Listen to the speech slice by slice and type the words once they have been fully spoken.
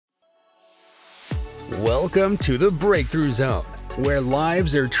Welcome to the Breakthrough Zone, where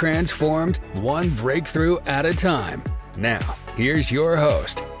lives are transformed one breakthrough at a time. Now, here's your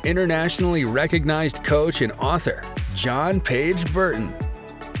host, internationally recognized coach and author, John Page Burton.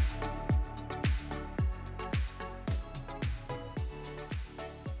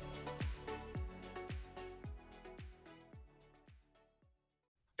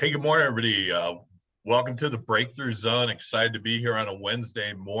 Hey, good morning, everybody. Welcome to the Breakthrough Zone. Excited to be here on a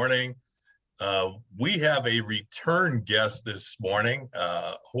Wednesday morning. We have a return guest this morning,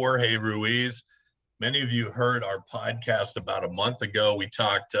 Jorge Ruiz. Many of you heard our podcast about a month ago. We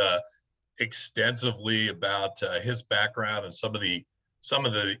talked extensively about his background and some of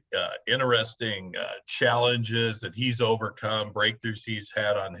the interesting challenges that he's overcome, breakthroughs he's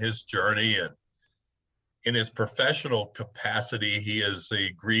had on his journey. And in his professional capacity, he is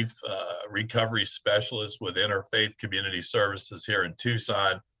a grief recovery specialist with Interfaith Community Services here in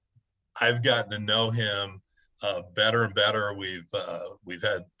Tucson. I've gotten to know him better and better. We've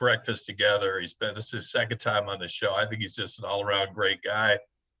had breakfast together. This is his second time on the show. I think he's just an all-around great guy.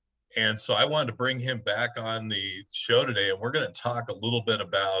 And so I wanted to bring him back on the show today, and we're going to talk a lot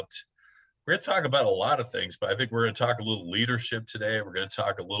of things, but I think we're going to talk a little leadership today. We're going to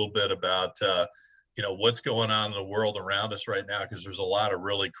talk a little bit about what's going on in the world around us right now, because there's a lot of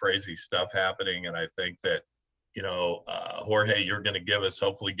really crazy stuff happening. And I think that Jorge, you're going to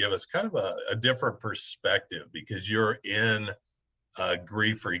hopefully give us kind of a different perspective, because you're in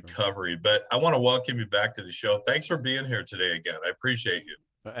grief recovery. But I want to welcome you back to the show. Thanks for being here today again. I appreciate you.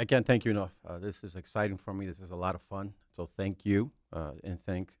 I can't thank you enough. This is exciting for me. This is a lot of fun. So thank you, and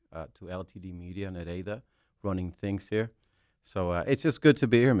thanks to LTD Media and Ada running things here. So it's just good to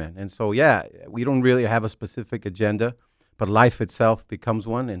be here, man. And so, yeah, we don't really have a specific agenda, but life itself becomes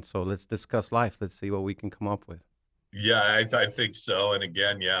one. And so let's discuss life. Let's see what we can come up with. Yeah, I think so. And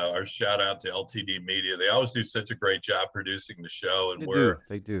again, our shout out to LTD Media. They always do such a great job producing the show. And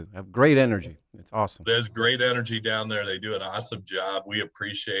they do have great energy. It's awesome. There's great energy down there. They do an awesome job. We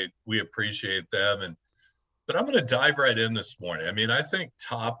appreciate them. But I'm going to dive right in this morning. I mean, I think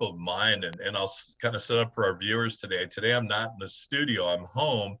top of mind, and I'll kind of set up for our viewers today. Today, I'm not in the studio. I'm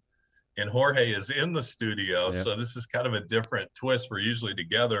home, and Jorge is in the studio. Yes. So this is kind of a different twist. We're usually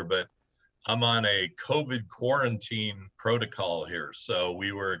together, but I'm on a COVID quarantine protocol here. So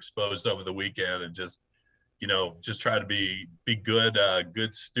we were exposed over the weekend, and just try to be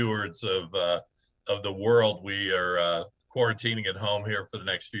good stewards of the world. We are quarantining at home here for the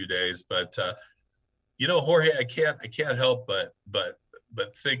next few days, but Jorge, I can't help but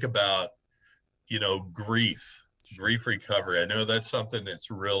think about, grief recovery. I know that's something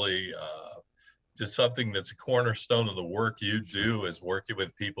that's really just something that's a cornerstone of the work you do, is working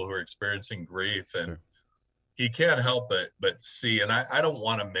with people who are experiencing grief. And Sure. You can't help but see, and I don't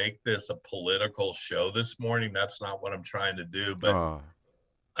want to make this a political show this morning. That's not what I'm trying to do. But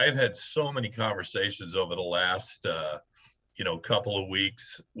I've had so many conversations over the last couple of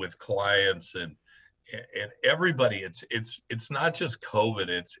weeks with clients and everybody. It's not just COVID.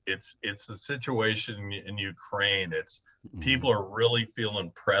 It's the situation in Ukraine. It's people are really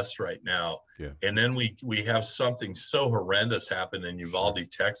feeling pressed right now. Yeah. And then we have something so horrendous happen in Uvalde,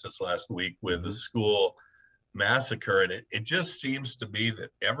 Texas last week with the school massacre. And it just seems to be that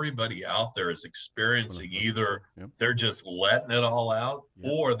everybody out there is experiencing either they're just letting it all out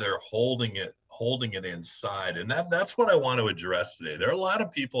or they're holding it inside. And that's what I want to address today. There are a lot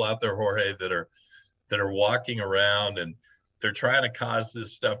of people out there, Jorge, that are walking around and they're trying to cause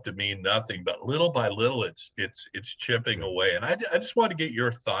this stuff to mean nothing, but little by little it's chipping away. And I just want to get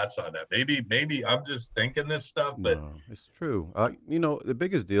your thoughts on that. Maybe I'm just thinking this stuff, but no, it's true. The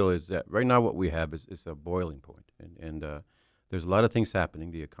biggest deal is that right now what we have is a boiling point, and there's a lot of things happening.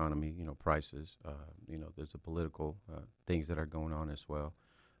 The economy, prices, there's the political things that are going on as well.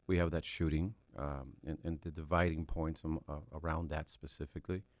 We have that shooting and the dividing points around that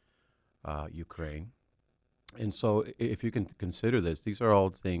specifically, Ukraine. And so if you can consider this, these are all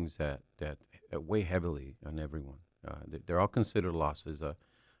things that weigh heavily on everyone. They're all considered losses.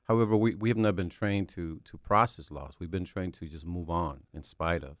 However, we have not been trained to process loss. We've been trained to just move on in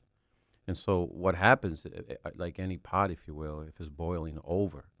spite of. And so what happens, like any pot, if you will, if it's boiling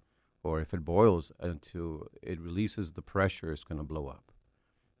over, or if it boils until it releases the pressure, it's going to blow up.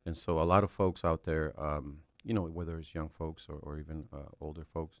 And so a lot of folks out there, whether it's young folks or even older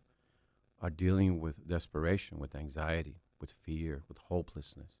folks, are dealing with desperation, with anxiety, with fear, with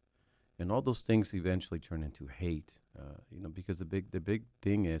hopelessness. And all those things eventually turn into hate, because the big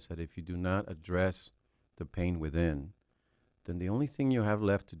thing is that if you do not address the pain within, then the only thing you have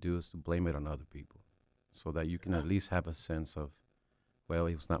left to do is to blame it on other people, so that you can at least have a sense of, well,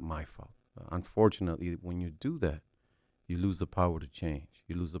 it was not my fault. Unfortunately, when you do that, you lose the power to change.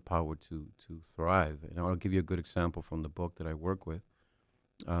 You lose the power to thrive. And I'll give you a good example from the book that I work with.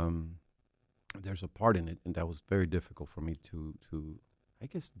 Um, there's a part in it, and that was very difficult for me to I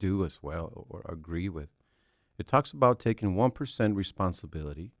guess do as well or agree with. It talks about taking 1%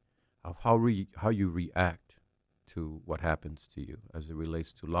 responsibility of how you react to what happens to you as it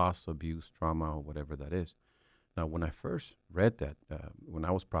relates to loss, abuse, trauma, or whatever that is. Now, when I first read that, when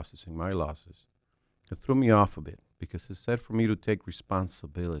I was processing my losses, it threw me off a bit because it said for me to take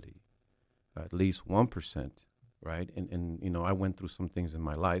responsibility, at least 1%, right? And I went through some things in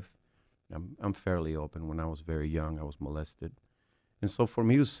my life. I'm fairly open. When I was very young, I was molested. And so for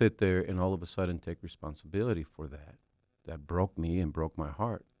me to sit there and all of a sudden take responsibility for that broke me and broke my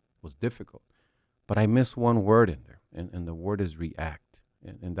heart, was difficult. But I missed one word in there, and the word is react.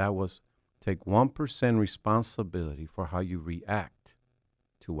 And that was take 1% responsibility for how you react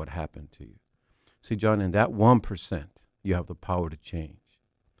to what happened to you. See, John, in that 1%, you have the power to change.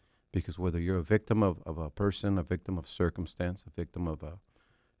 Because whether you're a victim of a person, a victim of circumstance, a victim of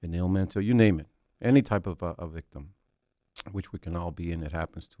an ailment, or you name it, any type of a victim, which we can all be, and it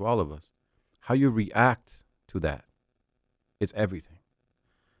happens to all of us, how you react to that, it's everything.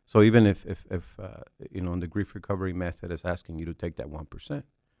 So even if in the grief recovery method is asking you to take that 1%,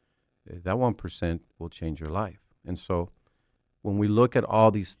 that 1% will change your life. And so when we look at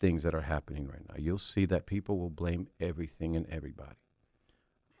all these things that are happening right now, you'll see that people will blame everything and everybody.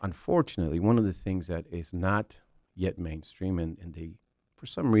 Unfortunately, one of the things that is not yet mainstream, and they, for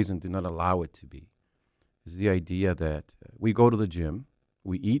some reason, do not allow it to be, is the idea that we go to the gym,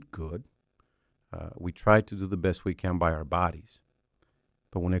 we eat good, we try to do the best we can by our bodies.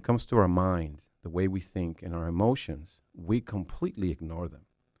 But when it comes to our minds, the way we think, and our emotions, we completely ignore them.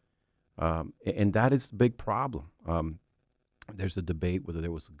 And that is the big problem. There's a debate whether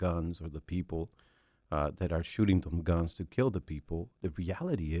there was guns or the people that are shooting them guns to kill the people. The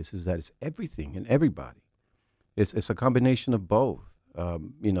reality is that it's everything and everybody. It's a combination of both.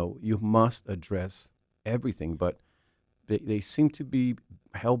 You must address everything, but they seem to be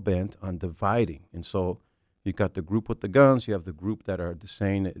hell-bent on dividing. And so you got the group with the guns, you have the group that are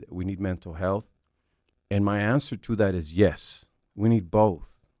saying that we need mental health. And my answer to that is yes, we need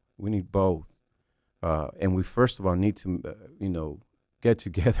both. We need both. And we first of all need to, get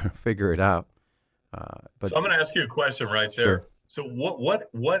together and figure it out. So I'm going to ask you a question right there. Sure. So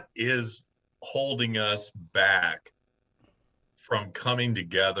what is holding us back from coming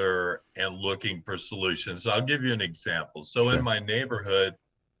together and looking for solutions? I'll give you an example. So Sure. In my neighborhood,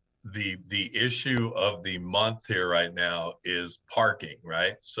 the issue of the month here right now is parking,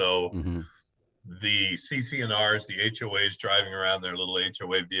 right? So Mm-hmm. the CCNRs, the HOAs driving around their little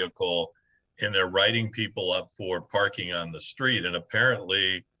HOA vehicle, and they're writing people up for parking on the street. And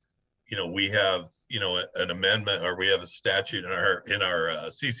apparently, we have, an amendment, or we have a statute in our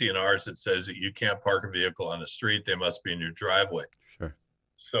CCNRs that says that you can't park a vehicle on the street. They must be in your driveway. Sure.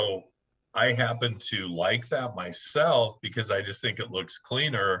 So I happen to like that myself because I just think it looks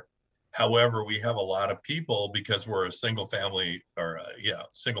cleaner. However, we have a lot of people, because we're a single family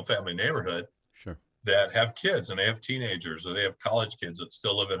neighborhood, Sure. that have kids, and they have teenagers, or they have college kids that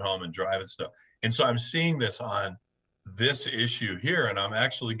still live at home and drive and stuff. And so I'm seeing this on this issue here, and I'm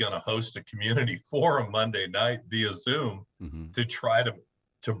actually going to host a community forum Monday night via Zoom Mm-hmm. to try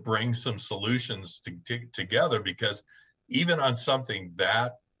to bring some solutions together, because even on something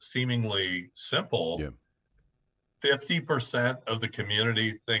that seemingly simple, Yeah. 50% of the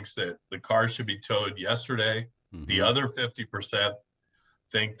community thinks that the car should be towed yesterday. Mm-hmm. The other 50%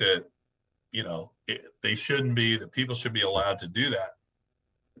 think that, they shouldn't be, that people should be allowed to do that.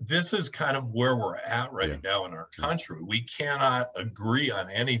 This is kind of where we're at right now in our country. We cannot agree on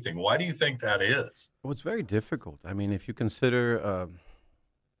anything. Why do you think that is? Well, it's very difficult. I mean, if you consider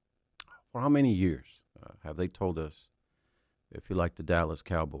for how many years have they told us, if you like the Dallas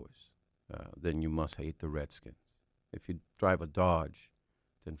Cowboys, then you must hate the Redskins. If you drive a Dodge,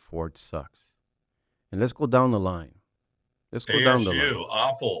 then Ford sucks. And let's go down the line. Let's go down the line. ASU,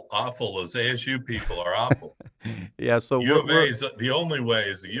 awful. Those ASU people are awful. Yeah, so U of A is the only way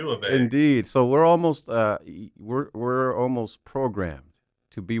is the U of A. Indeed. So we're almost we're almost programmed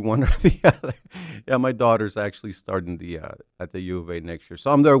to be one or the other. Yeah, my daughter's actually starting at the U of A next year,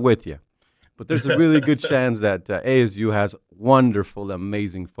 so I'm there with you. But there's a really good chance that ASU has wonderful,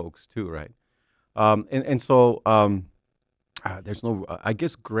 amazing folks too, right? So there's no, I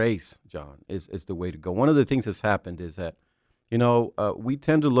guess grace, John, is the way to go. One of the things that's happened is that, we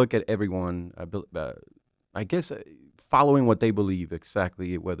tend to look at everyone, I guess, following what they believe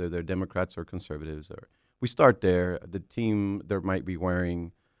exactly, whether they're Democrats or conservatives. Or we start there. The team there might be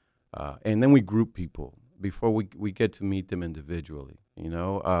wearing And then we group people before we get to meet them individually. You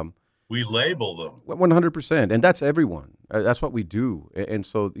know, We label them. 100%, and that's everyone. That's what we do. And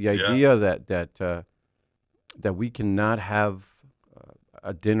so the Yeah. idea that we cannot have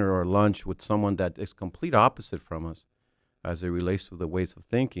a dinner or lunch with someone that is complete opposite from us as it relates to the ways of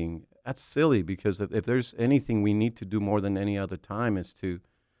thinking, that's silly, because if there's anything we need to do more than any other time is to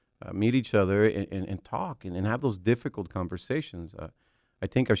meet each other and talk and have those difficult conversations. I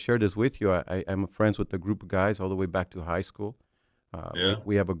think I shared this with you. I'm friends with a group of guys all the way back to high school. Yeah.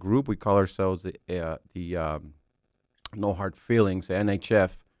 We have a group. We call ourselves the No Hard Feelings,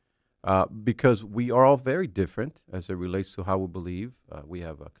 NHF, because we are all very different as it relates to how we believe. We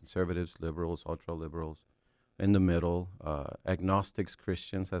have conservatives, liberals, ultra-liberals, in the middle, agnostics,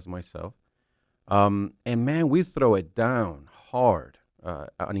 Christians, as myself. And man, we throw it down hard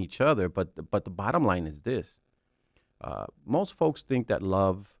on each other. But the bottom line is this. Most folks think that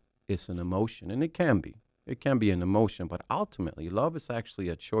love is an emotion, and it can be. It can be an emotion, but ultimately, love is actually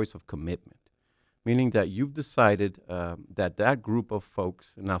a choice of commitment, meaning that you've decided that group of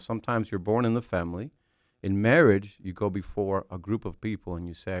folks, now sometimes you're born in the family. In marriage, you go before a group of people and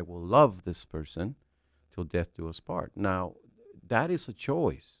you say, I will love this person till death do us part. Now, that is a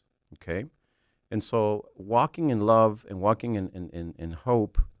choice, okay? And so walking in love and walking in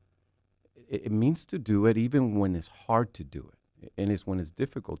hope, it means to do it even when it's hard to do it, and it's when it's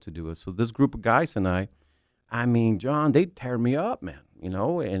difficult to do it. So this group of guys and I mean, John, they tear me up, man, you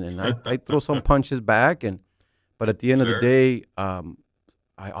know, and I throw some punches back, but at the end of the Sure. day,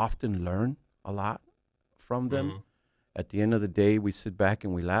 I often learn a lot from them. Mhm. At the end of the day, we sit back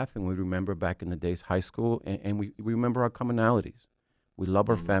and we laugh and we remember back in the days, high school, and we remember our commonalities. We love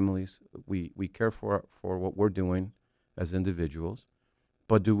our Mhm. families. We care for what we're doing as individuals.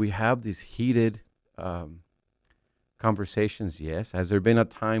 But do we have these heated conversations? Yes. Has there been a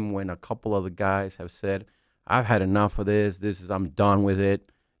time when a couple of the guys have said, I've had enough of this. I'm done with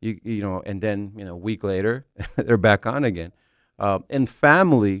it. You know, and then, you know, a week later, they're back on again. In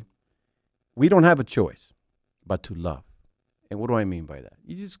family, we don't have a choice but to love. And what do I mean by that?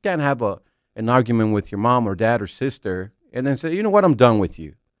 You just can't have an argument with your mom or dad or sister and then say, you know what, I'm done with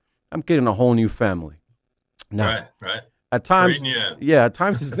you. I'm getting a whole new family. No. Right. At times, Trading you in. yeah, at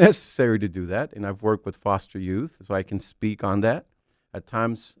times it's necessary to do that, and I've worked with foster youth, so I can speak on that. At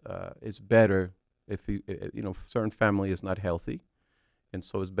times, it's better if you know, certain family is not healthy, and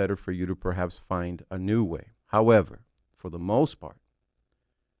so it's better for you to perhaps find a new way. However, for the most part,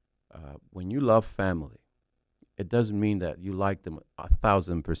 when you love family, it doesn't mean that you like them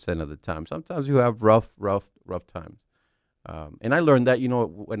 1,000% of the time. Sometimes you have rough times, and I learned that, you know,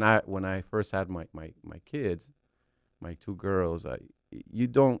 when I first had my kids. My two girls, you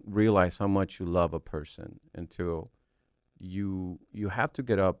don't realize how much you love a person until you have to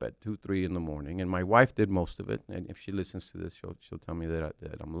get up at 2, 3 in the morning. And my wife did most of it. And if she listens to this, she'll tell me that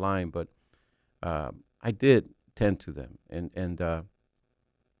I'm lying. But I did tend to them. And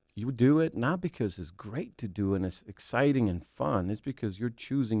you do it not because it's great to do and it's exciting and fun. It's because you're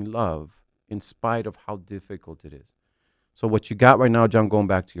choosing love in spite of how difficult it is. So what you got right now, John, going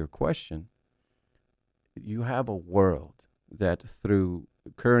back to your question, you have a world that through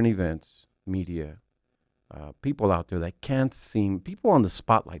current events, media, people out there that can't seem, people on the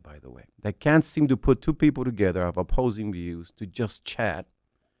spotlight, by the way, that can't seem to put two people together of opposing views to just chat.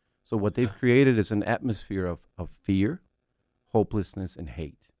 So what they've created is an atmosphere of fear, hopelessness, and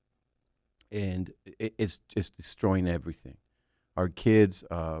hate. And it's just destroying everything. Our kids,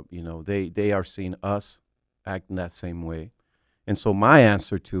 you know, they are seeing us act in that same way. And so my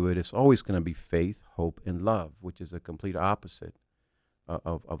answer to it is always going to be faith, hope, and love, which is a complete opposite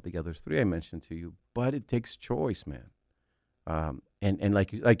of the other three I mentioned to you. But it takes choice, man. And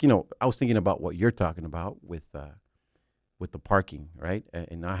like you know, I was thinking about what you're talking about with the parking, right?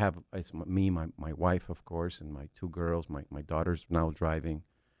 And I have me, my wife, of course, and my two girls. My daughter's now driving.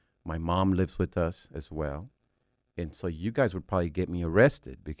 My mom lives with us as well. And so you guys would probably get me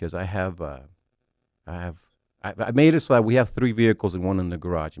arrested because I made it so that we have 3 vehicles and one in the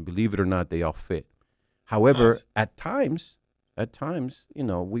garage, and believe it or not, they all fit. However, Nice. at times, you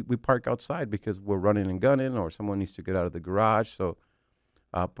know, we park outside because we're running and gunning, or someone needs to get out of the garage. So,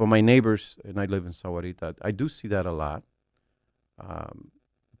 but my neighbors, and I live in Sahuarita, I do see that a lot.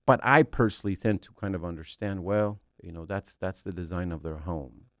 But I personally tend to kind of understand, well, you know, that's the design of their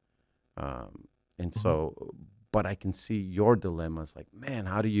home. And so, but I can see your dilemmas, like, man,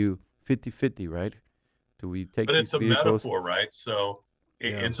 how do you 50-50, right? Do we take But these it's a vehicles? metaphor, right? So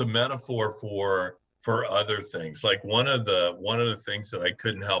Yeah. it's a metaphor for other things. Like one of the things that I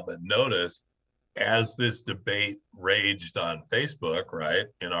couldn't help but notice as this debate raged on Facebook, right,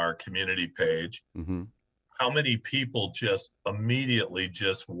 in our community page, Mm-hmm. how many people just immediately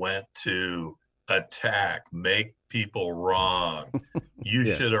just went to attack, make people wrong. You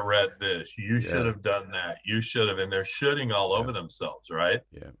Yeah. should have read this. You should Yeah. have done that. You should have, and they're shooting all Yeah. over themselves, right?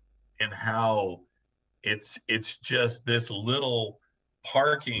 Yeah. And how it's just this little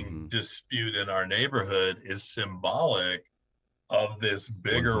parking Mm-hmm. dispute in our neighborhood is symbolic of this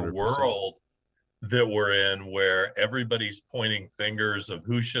bigger 100%. world that we're in, where everybody's pointing fingers of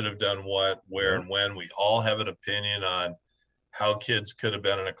who should have done what, where, Yep. and when. We all have an opinion on how kids could have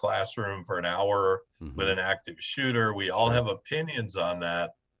been in a classroom for an hour with Mm-hmm. an active shooter. We all Sure. have opinions on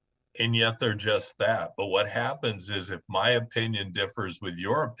that, and yet they're just that. But what happens is, if my opinion differs with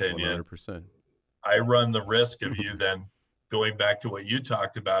your opinion, 100%. I run the risk of you then going back to what you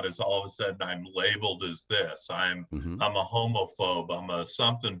talked about, is all of a sudden I'm labeled as this. Mm-hmm. I'm a homophobe, I'm a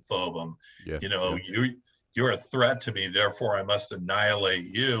something phobe, I'm, Yeah. you know, Yeah. you're a threat to me, therefore I must annihilate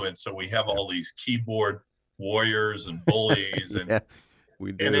you. And so we have Yeah. all these keyboard warriors and bullies, Yeah.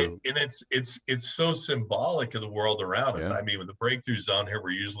 We do. it's so symbolic of the world around us. Yeah. I mean, with the breakthrough zone here, we're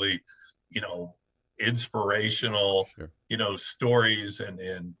usually, you know, inspirational, Sure. stories,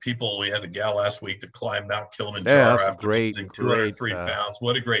 and people. We had a gal last week that climbed Mount Yeah. Kilimanjaro That's a after great, losing great. 203 pounds.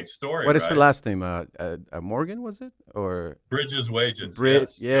 What a great story, What is her right? last name? Morgan, was it? Or Bridges Wages, Brit?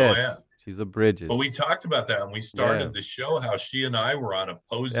 yes, Joanne. Yes. She's a But we Bridges. talked about that when we Yeah. started the show, how she and I were on Yeah. That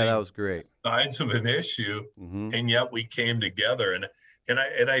opposing was great. sides of an issue, Mm-hmm. and yet we came together. And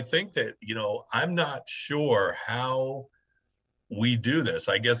I think that, I'm not sure how we do this.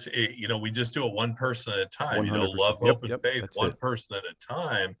 I guess we just do it one person at a time. 100%. Love, Yep. hope, and Yep. faith, That's one it. person at a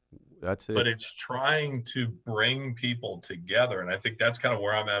time. That's But it. it's trying to bring people together, and I think that's kind of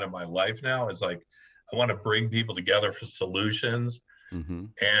where I'm at in my life now. Is like, I want to bring people together for solutions. Mm-hmm.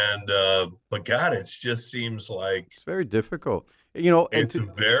 And but God, it just seems like It's very difficult. And it's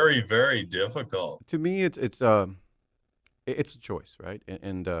very, very difficult. to me, it's a choice, right?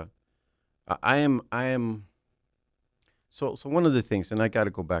 And I am. So one of the things, and I got to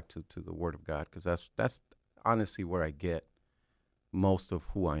go back to the Word of God, because that's honestly where I get most of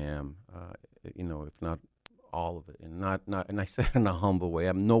who I am. If not all of it, and not, and I say it in a humble way.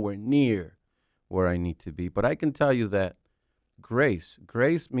 I'm nowhere near where I need to be, but I can tell you that grace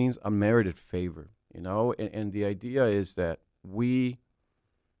means unmerited favor. And the idea is that we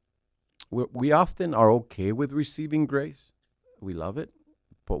often are okay with receiving grace. We love it,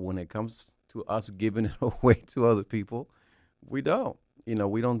 but when it comes to us giving it away to other people, we don't.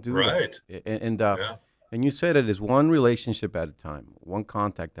 We don't do Right. that. And Yeah. and you said it is one relationship at a time, one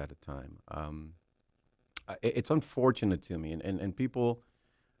contact at a time. It's unfortunate to me, and people,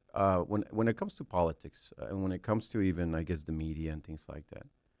 when it comes to politics, and when it comes to even, I guess, the media and things like that,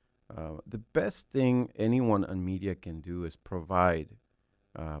 the best thing anyone on media can do is provide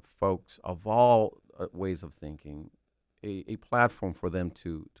folks of all ways of thinking a platform for them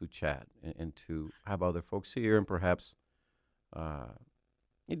to chat and to have other folks here, and perhaps uh,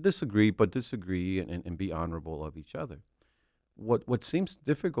 disagree and be honorable of each other. What seems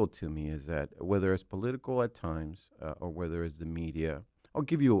difficult to me is that whether it's political at times, or whether it's the media, I'll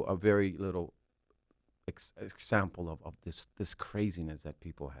give you a very little example of this craziness that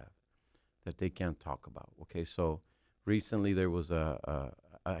people have that they can't talk about. Okay, so recently there was I'm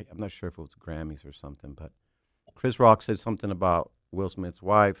not sure if it was Grammys or something, but Chris Rock said something about Will Smith's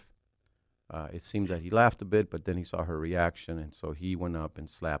wife. It seemed that he laughed a bit, but then he saw her reaction, and so he went up and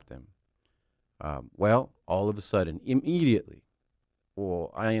slapped him. Well, all of a sudden, immediately,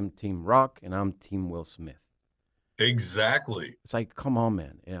 well, I am Team Rock and I'm Team Will Smith. Exactly. It's like, come on,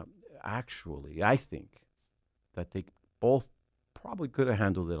 man. Actually, I think that they both probably could have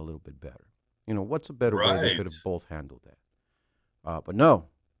handled it a little bit better. What's a better way they could Right. have both handled that? But no,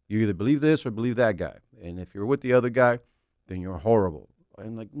 you either believe this or believe that guy. And if you're with the other guy, then you're horrible.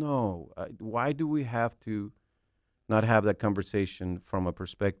 I'm like, no. Why do we have to not have that conversation from a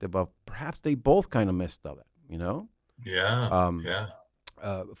perspective of perhaps they both kind of messed up? Yeah. Um, Yeah.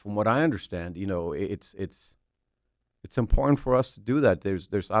 from what I understand, it's important for us to do that.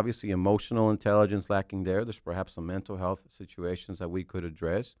 There's obviously emotional intelligence lacking there. There's perhaps some mental health situations that we could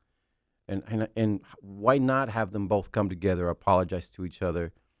address. And why not have them both come together, apologize to each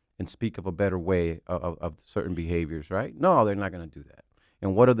other, and speak of a better way of certain behaviors, right? No, they're not going to do that.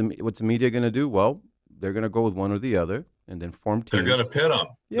 And what's the media going to do? Well, they're going to go with one or the other and then form They're teams. going to pit them.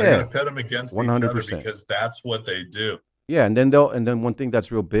 Yeah. They're going to pit them against each other 100%. because that's what they do. Yeah, and then one thing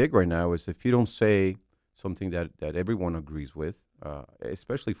that's real big right now is if you don't say something that everyone agrees with,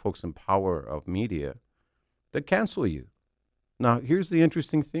 especially folks in power of media, they cancel you. Now, here's the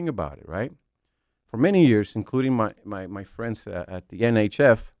interesting thing about it, right? for many years, including my friends at the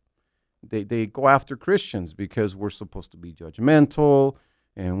NHF, they go after Christians because we're supposed to be judgmental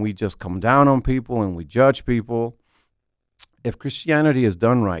and we just come down on people and we judge people. If Christianity is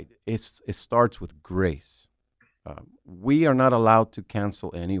done right, it starts with grace. We are not allowed to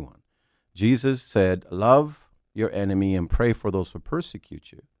cancel anyone. Jesus said, love your enemy and pray for those who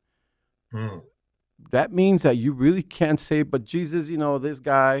persecute you. That means that you really can't say, but Jesus, this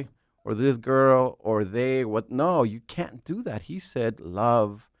guy or this girl or they, what? No, you can't do that. He said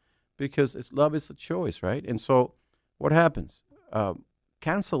love, because love is a choice, right? And so what happens?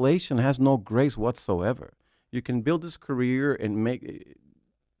 Cancellation has no grace whatsoever. You can build this career and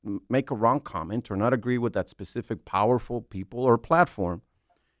make a wrong comment or not agree with that specific powerful people or platform,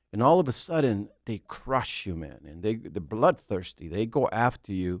 and all of a sudden they crush you, man, and they're bloodthirsty. They go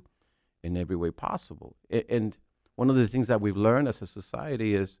after you in every way possible. And one of the things that we've learned as a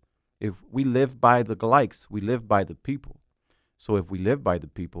society is, if we live by the likes, we live by the people. So if we live by the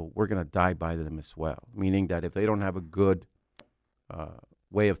people, we're going to die by them as well, meaning that if they don't have a good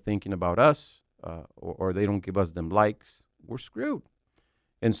way of thinking about us, or they don't give us them likes, we're screwed.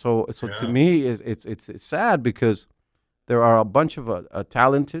 And so to me, it's sad, because there are a bunch of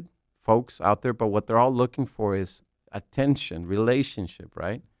talented folks out there, but what they're all looking for is attention, relationship,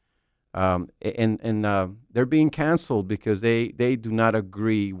 right? And they're being canceled because they do not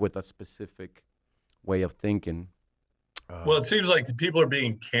agree with a specific way of thinking. Well, it seems like the people are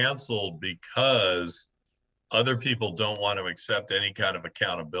being canceled because other people don't want to accept any kind of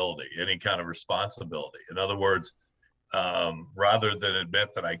accountability, any kind of responsibility. In other words, rather than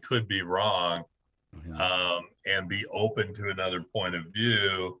admit that I could be wrong, and be open to another point of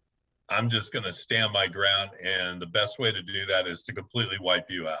view, I'm just going to stand my ground. And the best way to do that is to completely wipe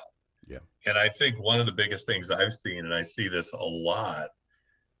you out. Yeah. And I think one of the biggest things I've seen, and I see this a lot,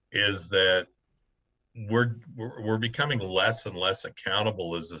 is that we're becoming less and less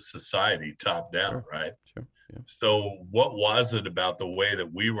accountable as a society, top down, Sure. right? Sure. Yeah. So what was it about the way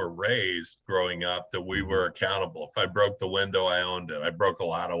that we were raised growing up that we were accountable? If I broke the window, I owned it. I broke a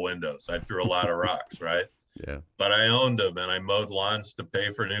lot of windows. I threw a lot of rocks, right? Yeah. But I owned them, and I mowed lawns to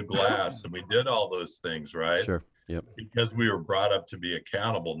pay for new glass, and we did all those things, right? Sure. Yep. Because we were brought up to be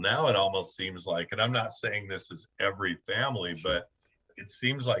accountable. Now it almost seems like, and I'm not saying this is every family, but it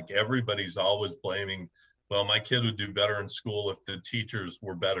seems like everybody's always blaming, well, my kid would do better in school if the teachers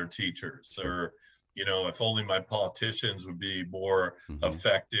were better teachers, or, if only my politicians would be more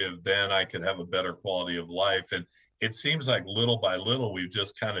effective, then I could have a better quality of life. And it seems like little by little, we've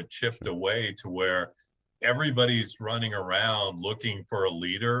just kind of chipped away to where everybody's running around looking for a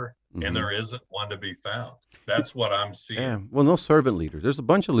leader, and there isn't one to be found. That's what I'm seeing. Yeah. Well, no servant leaders. There's a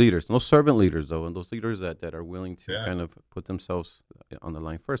bunch of leaders. No servant leaders, though, and those leaders that are willing to kind of put themselves on the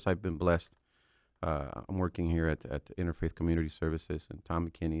line. First, I've been blessed. I'm working here at Interfaith Community Services, and Tom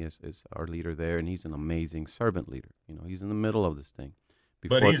McKinney is our leader there, and he's an amazing servant leader. He's in the middle of this thing.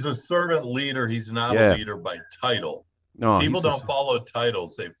 But he's a servant leader. He's not a leader by title. No, people don't follow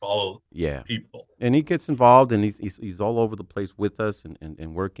titles; they follow people. And he gets involved, and he's all over the place with us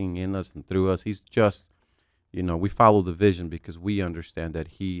and working in us and through us. He's just, we follow the vision because we understand that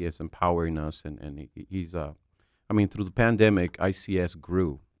he is empowering us, and he's through the pandemic, ICS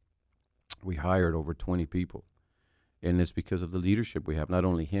grew. We hired over 20 people, and it's because of the leadership we have. Not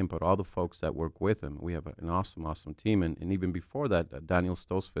only him, but all the folks that work with him. We have an awesome team, and even before that, Daniel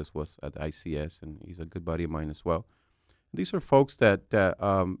Stosfis was at ICS, and he's a good buddy of mine as well. These are folks that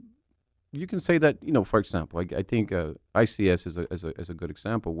you can say that, for example, I think ICS is a good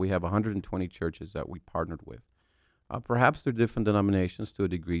example. We have 120 churches that we partnered with. Perhaps they're different denominations to a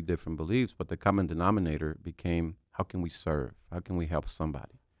degree, different beliefs, but the common denominator became, how can we serve? How can we help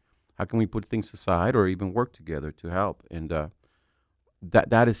somebody? How can we put things aside or even work together to help? And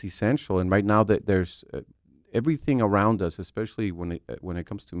that is essential. And right now that there's everything around us, especially when it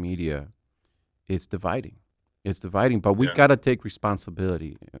comes to media, it's dividing. It's dividing, but we got to take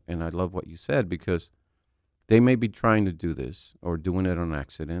responsibility. And I love what you said, because they may be trying to do this or doing it on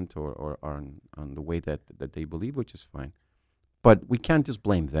accident or on the way that they believe, which is fine. But we can't just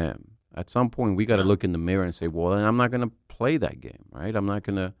blame them. At some point, we got to look in the mirror and say, well, I'm not going to play that game, right? I'm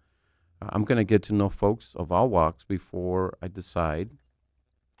going to get to know folks of all walks before I decide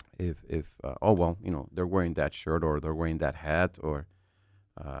if they're wearing that shirt or they're wearing that hat or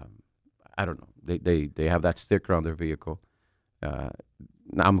I don't know. They have that sticker on their vehicle. Now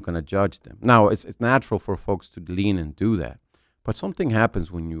I'm going to judge them. Now, it's natural for folks to lean and do that. But something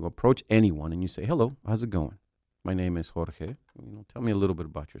happens when you approach anyone and you say, hello, how's it going? My name is Jorge. Tell me a little bit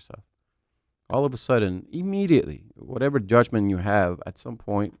about yourself. All of a sudden, immediately, whatever judgment you have at some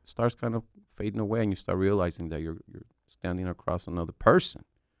point starts kind of fading away, and you start realizing that you're standing across another person.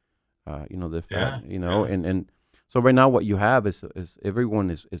 And so right now what you have is everyone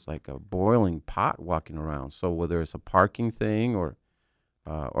is like a boiling pot walking around. So whether it's a parking thing or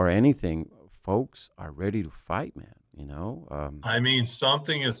anything, folks are ready to fight, man. I mean,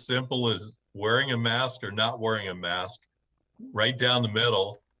 something as simple as wearing a mask or not wearing a mask, right down the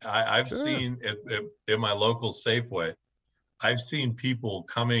middle. I've Sure. seen it in my local Safeway. I've seen people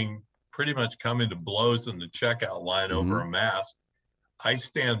pretty much coming to blows in the checkout line over a mask. I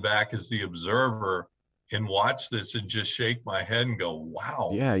stand back as the observer and watch this and just shake my head and go,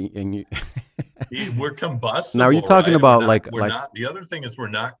 wow. Yeah, and you we're combustible. now you're talking right? about we're not. The other thing is we're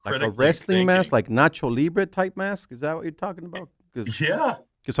not like critically a wrestling thinking. mask, like Nacho Libre type mask. Is that what you're talking about? Yeah.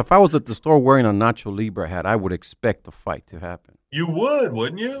 Because if I was at the store wearing a Nacho Libre hat, I would expect a fight to happen. You would,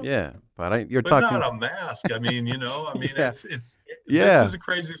 wouldn't you? Yeah, but But not a mask. I mean, Yeah. it's this Yeah. is the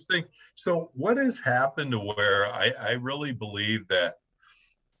craziest thing. So what has happened to where I really believe that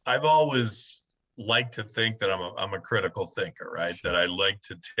I've always liked to think that I'm a critical thinker, right? Sure. That I like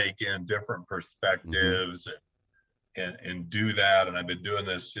to take in different perspectives and do that. And I've been doing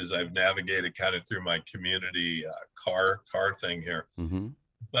this as I've navigated kind of through my community car thing here.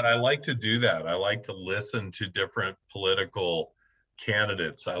 But I like to do that. I like to listen to different political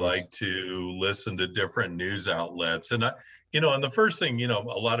candidates. I like to listen to different news outlets. And and the first thing, a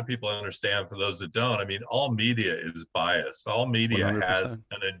lot of people understand, for those that don't, I mean, all media is biased. All media 100%. has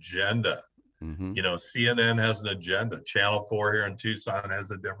an agenda. CNN has an agenda. Channel 4 here in Tucson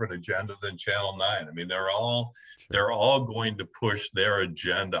has a different agenda than Channel 9. I mean, they're all going to push their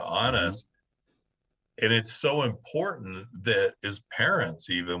agenda on us. And it's so important that as parents,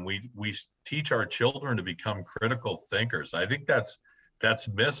 even we teach our children to become critical thinkers. I think that's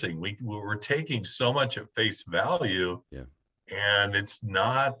missing. We're taking so much at face value, and it's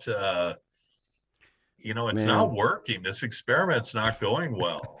not not working. This experiment's not going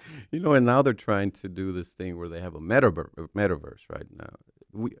well. And now they're trying to do this thing where they have a metaverse right now.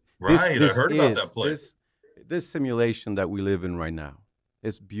 I heard about that place. This simulation that we live in right now.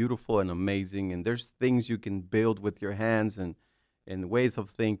 It's beautiful and amazing, and there's things you can build with your hands and ways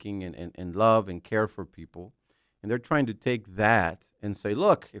of thinking and love and care for people. And they're trying to take that and say,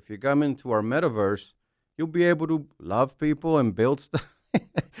 look, if you come into our metaverse, you'll be able to love people and build stuff.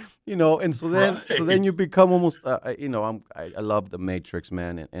 And so then you become almost, I love The Matrix,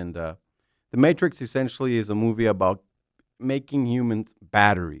 man. And The Matrix essentially is a movie about making humans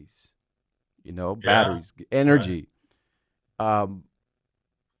batteries, batteries, energy. Right.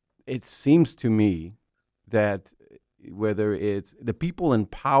 It seems to me that whether it's the people in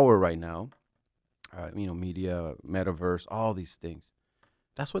power right now, media, metaverse, all these things,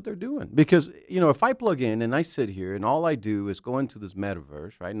 that's what they're doing. Because, if I plug in and I sit here and all I do is go into this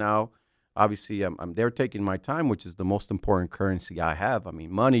metaverse right now, obviously they're taking my time, which is the most important currency I have. I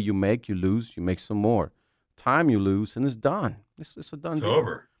mean, money you make, you lose, you make some more. Time you lose, and it's done. It's a done deal.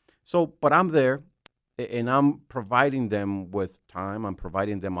 Over. So, but I'm there. And I'm providing them with time. I'm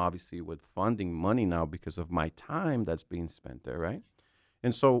providing them, obviously, with funding money now because of my time that's being spent there, right?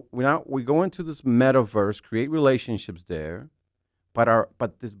 And so we go into this metaverse, create relationships there,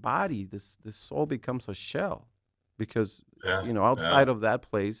 but this body, this soul becomes a shell because outside of that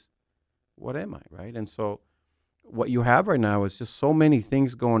place, what am I, right? And so what you have right now is just so many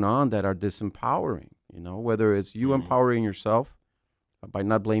things going on that are disempowering. Whether it's you empowering yourself by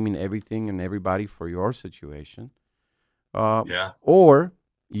not blaming everything and everybody for your situation. Or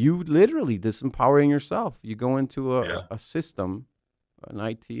you literally disempowering yourself. You go into a system, an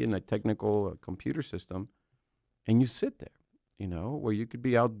IT and a technical computer system, and you sit there, where you could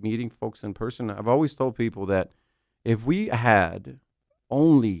be out meeting folks in person. I've always told people that if we had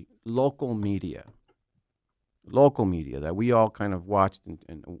only local media that we all kind of watched,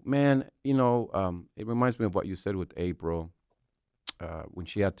 and man, it reminds me of what you said with April, when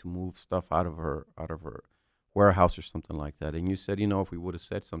she had to move stuff out of her warehouse or something like that. And you said, if we would have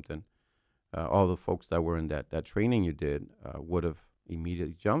said something, all the folks that were in that training you did would have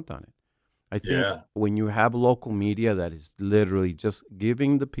immediately jumped on it. I think when you have local media that is literally just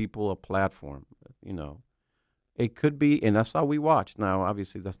giving the people a platform, it could be, and that's how we watch. Now,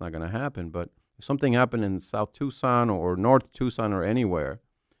 obviously, that's not going to happen, but if something happened in South Tucson or North Tucson or anywhere,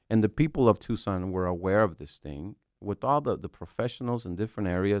 and the people of Tucson were aware of this thing, with all the professionals in different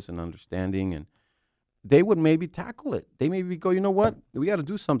areas and understanding, and they would maybe tackle it. They maybe go, you know what, we got to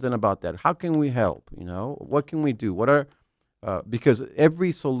do something about that. How can we help? What can we do? Because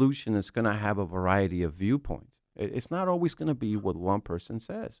every solution is going to have a variety of viewpoints. It's not always going to be what one person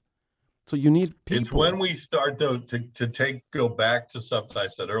says. So you need people. It's when we start though to go back to something I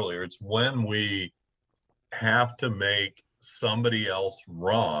said earlier. It's when we have to make somebody else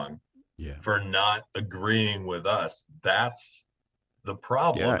wrong for not agreeing with us. That's the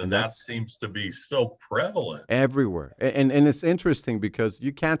problem. Yeah, and that seems to be so prevalent everywhere. And it's interesting because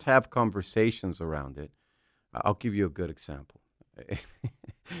you can't have conversations around it. I'll give you a good example.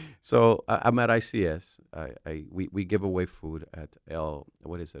 So I'm at ICS. We give away food at El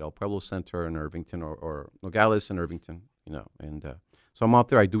Pueblo Center in Irvington, or Nogales in Irvington, and so I'm out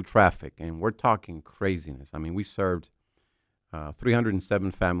there. I do traffic, and we're talking craziness. I mean, we served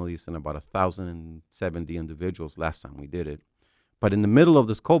 307 families and about 1,070 individuals last time we did it. But in the middle of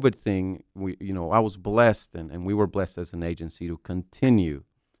this COVID thing, I was blessed, and we were blessed as an agency to continue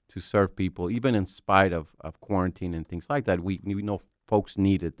to serve people, even in spite of quarantine and things like that. We know folks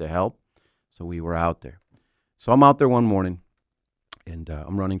needed the help, so we were out there. So I'm out there one morning, and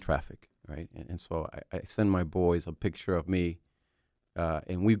I'm running traffic, right? And so I send my boys a picture of me,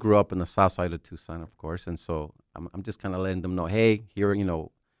 and we grew up in the south side of Tucson, of course, and so I'm just kind of letting them know, hey, here,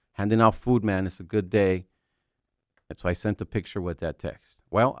 handing out food, man, it's a good day. And so I sent a picture with that text.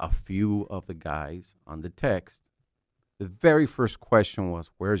 Well, a few of the guys on the text, the very first question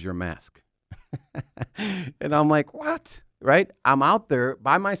was, where's your mask? And I'm like, what? Right? I'm out there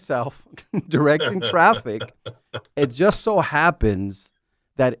by myself directing traffic. It just so happens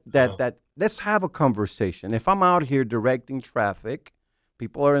that let's have a conversation. If I'm out here directing traffic,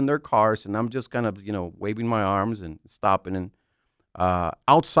 people are in their cars, and I'm just kind of, waving my arms and stopping. And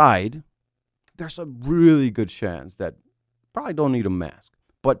outside, there's a really good chance that probably don't need a mask.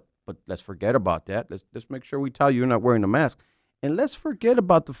 But let's forget about that. Let's make sure we tell you you're not wearing a mask. And let's forget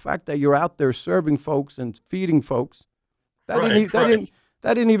about the fact that you're out there serving folks and feeding folks. That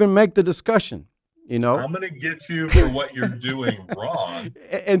didn't even make the discussion, I'm going to get you for what you're doing wrong.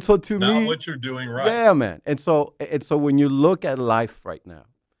 And so to me, not what you're doing right. Yeah, man. And so when you look at life right now,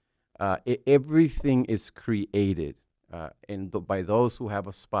 everything is created by those who have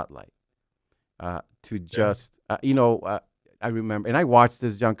a spotlight. To just, I remember, and I watched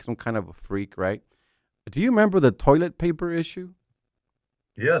this, John, because I'm kind of a freak, right? Do you remember the toilet paper issue?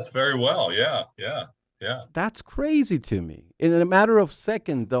 Yes, very well. Yeah. That's crazy to me. In a matter of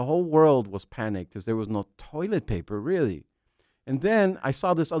seconds, the whole world was panicked because there was no toilet paper, really. And then I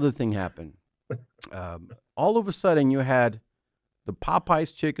saw this other thing happen. All of a sudden, you had the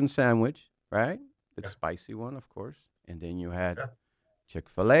Popeyes chicken sandwich, right? The spicy one, of course. And then you had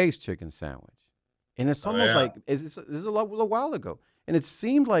Chick-fil-A's chicken sandwich. And it's almost like, this is a while ago. And it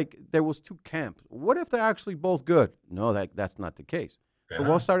seemed like there was two camps. What if they're actually both good? No, that's not the case. Yeah. So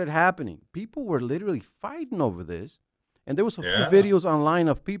what started happening? People were literally fighting over this. And there was a few videos online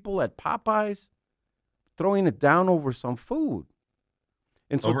of people at Popeyes throwing it down over some food.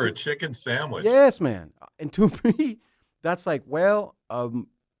 And so over a chicken sandwich. Yes, man. And to me, that's like, well,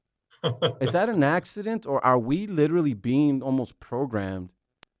 is that an accident, or are we literally being almost programmed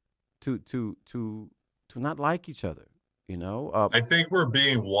to not like each other? I think we're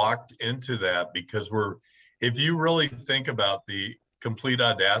being walked into that because if you really think about the complete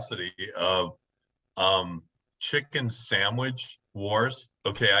audacity of chicken sandwich wars.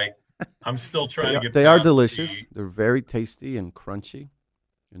 Okay, I'm still trying to get. They are delicious. They're very tasty and crunchy.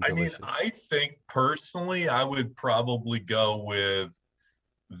 I mean, I think personally, I would probably go with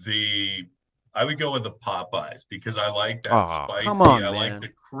the Popeyes because I like that spicy. Come on, I man. like the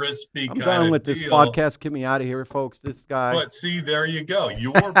crispy I'm kind done of with this deal. podcast. Get me out of here, folks. This guy. But see, there you go.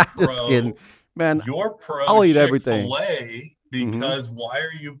 You're pro. Just kidding. Man, you're pro I'll eat everything. Chick-fil-A because why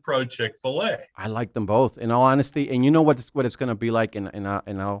are you pro Chick-fil-A? I like them both, in all honesty. And you know what it's going to be like, and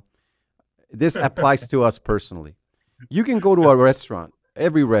this applies to us personally. You can go to a restaurant,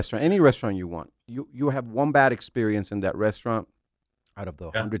 any restaurant you want. You have one bad experience in that restaurant out of the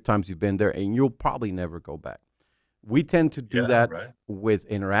 100 times you've been there, and you'll probably never go back. We tend to do that with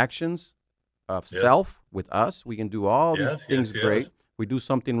interactions of self, with us. We can do all these things great. We do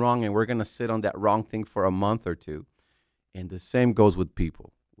something wrong, and we're going to sit on that wrong thing for a month or two. And the same goes with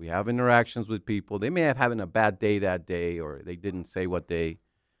people. We have interactions with people. They may have having a bad day that day, or they didn't say what they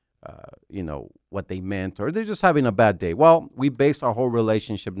meant, or they're just having a bad day. Well, we base our whole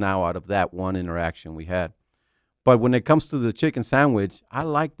relationship now out of that one interaction we had. But when it comes to the chicken sandwich, I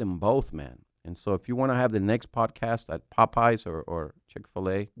like them both, man. And so if you want to have the next podcast at Popeyes or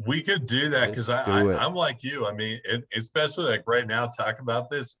Chick-fil-A, we could do that because I'm like you. I mean, especially like right now, talk about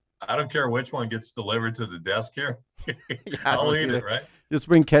this. I don't care which one gets delivered to the desk here. I'll eat it, right? Just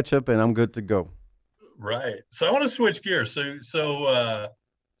bring ketchup and I'm good to go. Right. So I want to switch gears. So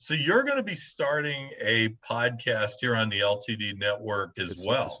So you're going to be starting a podcast here on the LTD network as It's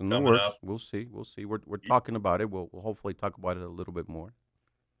well, in the coming works. up. We'll see. We'll see. We're talking about it. We'll hopefully talk about it a little bit more.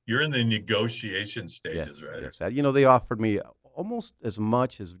 You're in the negotiation stages, Yes, right? yes. They offered me almost as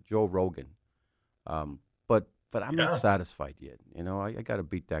much as Joe Rogan, but I'm not Yeah. satisfied yet. I got to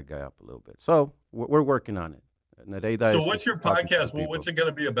beat that guy up a little bit. So we're working on it. Nereda So is what's your talking to the podcast? Well, people. what's it going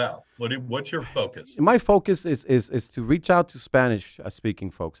to be about? What's your focus? My focus is to reach out to Spanish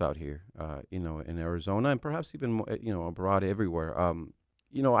speaking folks out here, in Arizona and perhaps even abroad everywhere.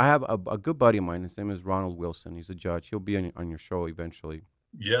 I have a good buddy of mine. His name is Ronald Wilson. He's a judge. He'll be on your show eventually.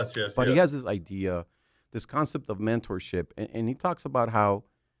 Yes, yes, But he yes. has this idea, this concept of mentorship, and he talks about how,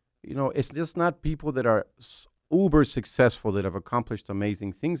 it's just not people that are uber successful that have accomplished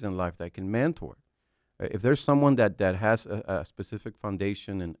amazing things in life that can mentor. If there's someone that has a specific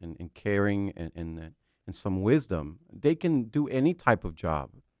foundation and caring and some wisdom, they can do any type of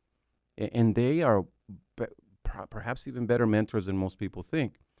job, and they are perhaps even better mentors than most people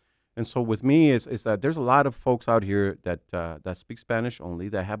think. And so with me is that there's a lot of folks out here that speak Spanish only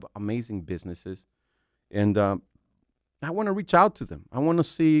that have amazing businesses, and I want to reach out to them. I want to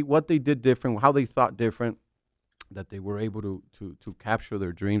see what they did different, how they thought different, that they were able to capture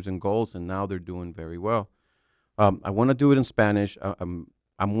their dreams and goals, and now they're doing very well. I want to do it in Spanish. I'm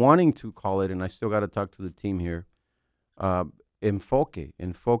wanting to call it, and I still got to talk to the team here. Enfoque.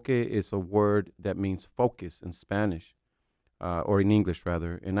 Enfoque is a word that means focus in Spanish, or in English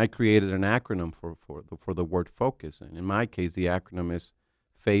rather. And I created an acronym for the word focus. And in my case, the acronym is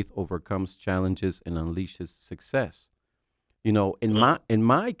Faith Overcomes Challenges and Unleashes Success. In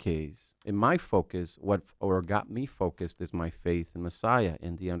my case, in my focus, what got me focused is my faith in Messiah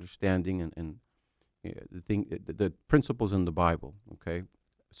and the understanding and the principles in the Bible. Okay,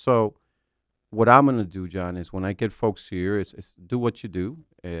 so what I'm going to do, John, is when I get folks here, is do what you do,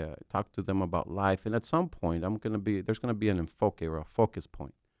 talk to them about life, and at some point, there's going to be an enfoque or a focus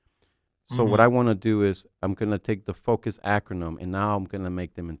point. So what I want to do is I'm going to take the focus acronym, and now I'm going to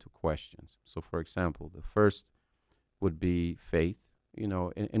make them into questions. So, for example, the first would be faith.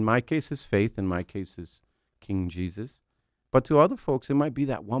 In my case, is faith. In my case, is King Jesus. But to other folks, it might be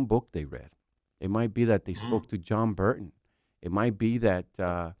that one book they read. It might be that they spoke to John Burton. It might be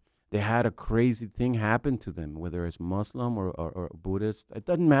that they had a crazy thing happen to them, whether it's Muslim or Buddhist. It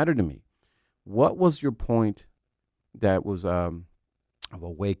doesn't matter to me. What was your point that was of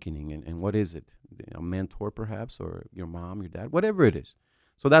awakening, and what is it? A mentor, perhaps, or your mom, your dad, whatever it is.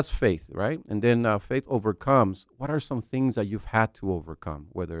 So that's faith, right? And then faith overcomes. What are some things that you've had to overcome,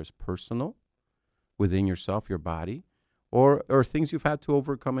 whether it's personal, within yourself, your body, or things you've had to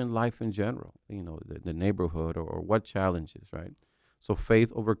overcome in life in general, the neighborhood or what challenges, right? So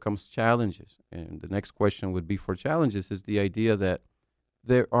faith overcomes challenges. And the next question would be for challenges is the idea that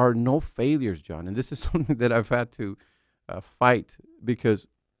there are no failures, John. And this is something that I've had to fight because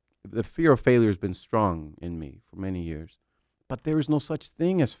the fear of failure has been strong in me for many years. But there is no such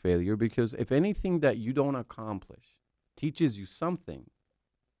thing as failure, because if anything that you don't accomplish teaches you something,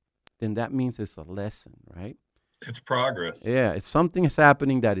 then that means it's a lesson, right? It's progress. Yeah, it's something is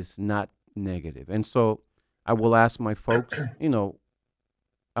happening that is not negative. And so I will ask my folks,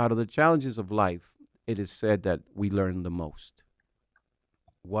 out of the challenges of life, it is said that we learn the most.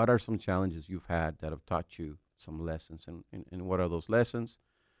 What are some challenges you've had that have taught you some lessons, and what are those lessons?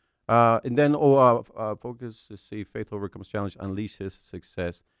 And then focus to see faith overcomes challenge, unleashes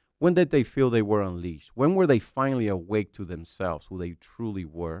success. When did they feel they were unleashed? When were they finally awake to themselves, who they truly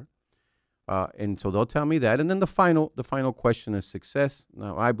were? And so they'll tell me that. And then the final question is success.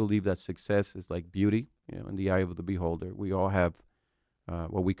 Now, I believe that success is like beauty, in the eye of the beholder. We all have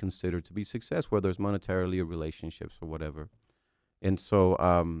what we consider to be success, whether it's monetarily or relationships or whatever. And so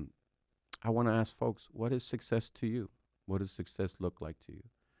I want to ask folks, what is success to you? What does success look like to you?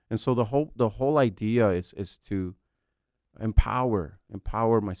 And so the whole idea is to empower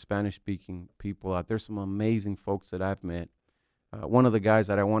my Spanish-speaking people out there. Some amazing folks that I've met. One of the guys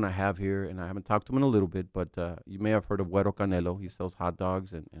that I want to have here, and I haven't talked to him in a little bit, but you may have heard of Güero Canelo. He sells hot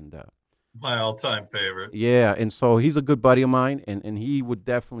dogs and my all-time favorite. Yeah, and so he's a good buddy of mine, and he would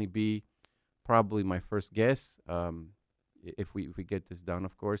definitely be probably my first guest if we get this done,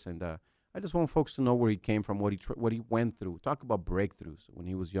 of course. And I just want folks to know where he came from, what he went through. Talk about breakthroughs when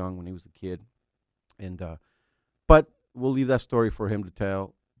he was young, when he was a kid, and but we'll leave that story for him to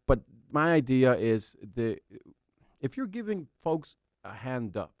tell. But my idea is if you're giving folks a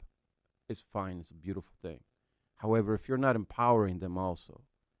hand up, it's fine. It's a beautiful thing. However, if you're not empowering them also,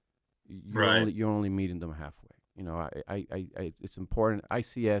 you're only meeting them halfway. I it's important.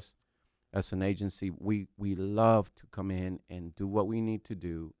 ICS as an agency, we love to come in and do what we need to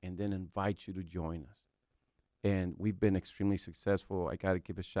do and then invite you to join us. And we've been extremely successful. I got to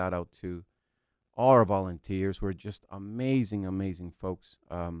give a shout out to all our volunteers. We're just amazing, amazing folks.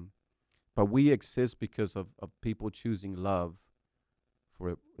 But we exist because of people choosing love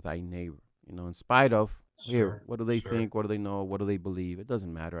for thy neighbor. In spite of, here, what do they think? What do they know? What do they believe? It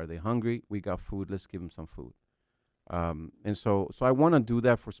doesn't matter. Are they hungry? We got food. Let's give them some food. And so I want to do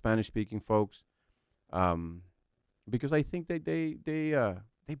that for Spanish-speaking folks, because I think that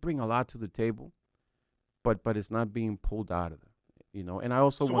they bring a lot to the table, but it's not being pulled out of them, And I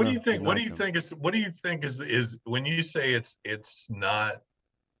also so want to. What do you think is when you say it's not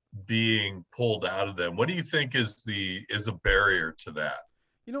being pulled out of them? What do you think is a barrier to that?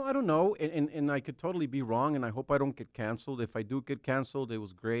 I don't know, and I could totally be wrong, and I hope I don't get canceled. If I do get canceled, it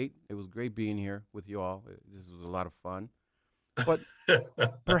was great. It was great being here with you all. This was a lot of fun. But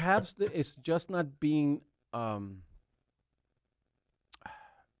perhaps it's just not being,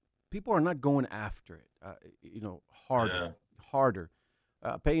 people are not going after it, harder,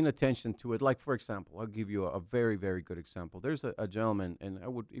 paying attention to it. Like, for example, I'll give you a very, very good example. There's a gentleman, and I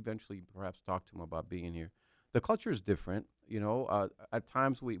would eventually perhaps talk to him about being here. The culture is different. At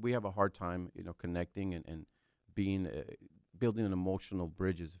times we have a hard time, connecting and being, building an emotional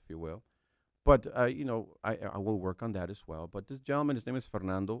bridges, if you will. But, I will work on that as well. But this gentleman, his name is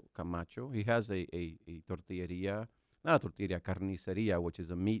Fernando Camacho. He has a tortilleria, not a tortilleria, carniceria, which is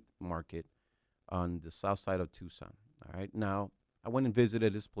a meat market on the south side of Tucson. All right. Now, I went and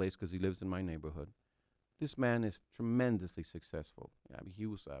visited his place because he lives in my neighborhood. This man is tremendously successful. I mean, he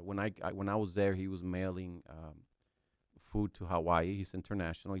was when I was there, he was mailing food to Hawaii. He's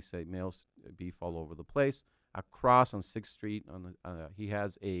international. He said mails beef all over the place. Across on 6th Street, he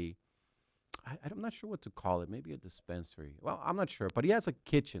has I'm not sure what to call it. Maybe a dispensary. Well, I'm not sure, but he has a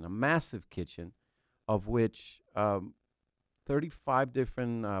kitchen, a massive kitchen, of which 35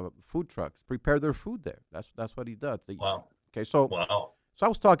 different food trucks prepare their food there. That's what he does. Wow. Okay, so wow. So I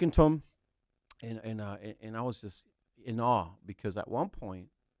was talking to him. And I was just in awe because at one point,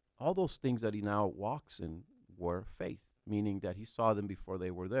 all those things that he now walks in were faith, meaning that he saw them before they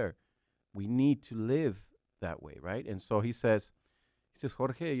were there. We need to live that way, right? And so he says,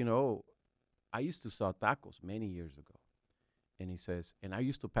 Jorge, I used to sell tacos many years ago. And he says, and I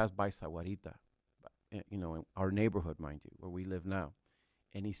used to pass by Saguarita, in our neighborhood, mind you, where we live now.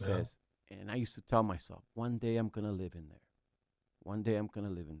 And he says, and I used to tell myself, one day I'm going to live in there. One day I'm going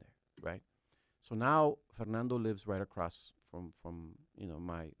to live in there, right? So now Fernando lives right across from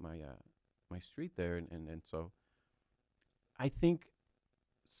my street there, and so I think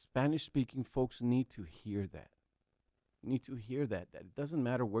Spanish-speaking folks need to hear that. That it doesn't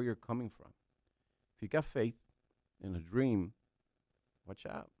matter where you're coming from. If you got faith and a dream, watch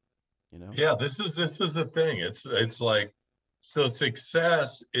out. Yeah, this is the thing. It's like, so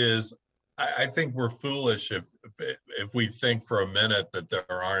success is. I think we're foolish if we think for a minute that there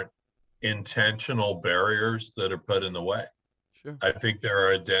aren't intentional barriers that are put in the way. Sure. I think there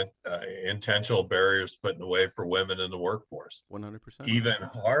are intentional barriers put in the way for women in the workforce. 100%. Even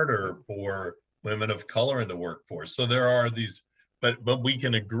harder for women of color in the workforce. So there are these, but we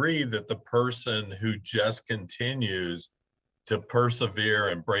can agree that the person who just continues to persevere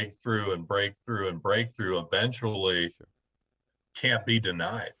and break through and break through and break through eventually can't be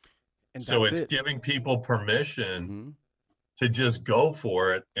denied. And so it's giving people permission to just go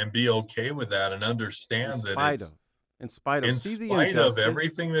for it and be okay with that and understand that it's in spite of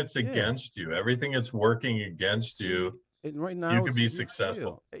everything that's against you, everything that's working against you. And right now, you can be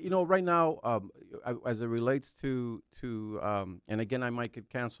successful. Right now, as it relates to and again, I might get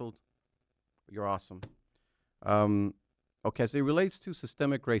canceled. You're awesome. Okay, as it relates to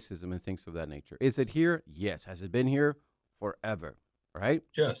systemic racism and things of that nature, is it here? Yes. Has it been here? Forever. Right?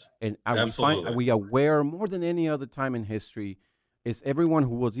 Yes. And are we aware more than any other time in history? Is everyone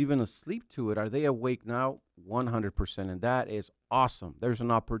who was even asleep to it, are they awake now? 100%. And that is awesome. There's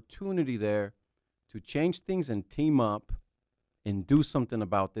an opportunity there to change things and team up and do something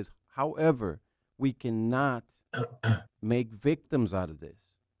about this. However, we cannot make victims out of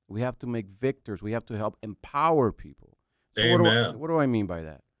this. We have to make victors. We have to help empower people. So Amen. What do I mean by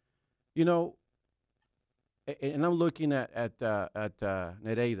that? And I'm looking at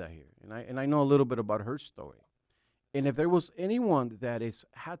Nereida here, and I know a little bit about her story. And if there was anyone that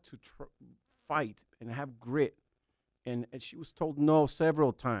had to fight and have grit, and she was told no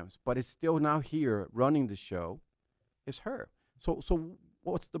several times, but is still now here running the show, is her. So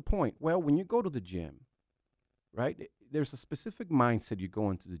what's the point? Well, when you go to the gym, right, there's a specific mindset you go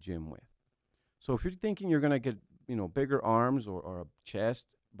into the gym with. So if you're thinking you're gonna get bigger arms or a chest,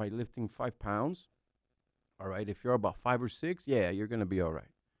 by lifting 5 pounds, all right, if you're about 5 or 6, yeah, you're going to be all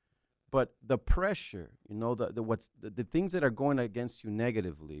right. But the pressure, the things that are going against you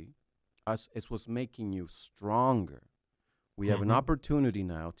negatively, is what's making you stronger. We have an opportunity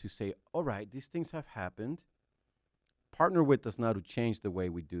now to say, all right, these things have happened. Partner with us now to change the way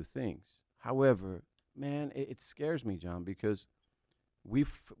we do things. However, man, it scares me, John, because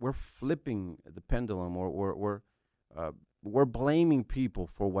we're flipping the pendulum, or we're blaming people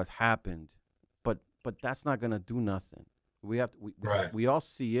for what happened, but that's not going to do nothing. We all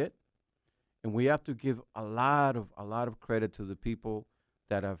see it, and we have to give a lot of credit to the people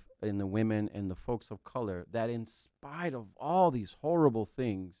that have, and the women and the folks of color, that in spite of all these horrible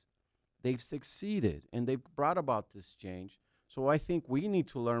things, they've succeeded and they've brought about this change. So I think we need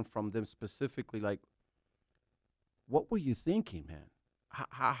to learn from them specifically, like, what were you thinking, man?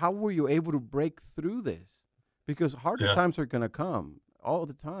 How were you able to break through this? Because harder times are going to come all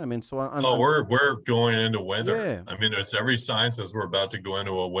the time. And so we're going into winter. Yeah. I mean, it's every sign says we're about to go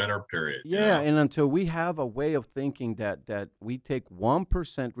into a winter period. Yeah, and until we have a way of thinking that we take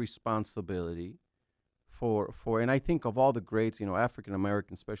 1% responsibility for, and I think of all the greats, African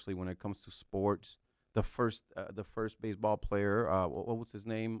American, especially when it comes to sports, the first baseball player, what was his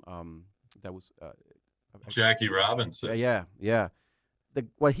name? That was Jackie Robinson. Yeah.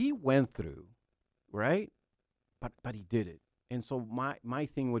 What he went through, right? But he did it. And so my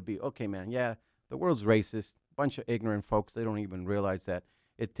thing would be, okay, man, yeah, the world's racist, bunch of ignorant folks. They don't even realize that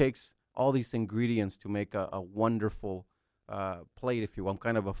it takes all these ingredients to make a wonderful plate, if you will. I'm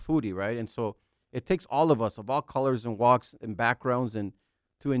kind of a foodie, right? And so it takes all of us, of all colors and walks and backgrounds, and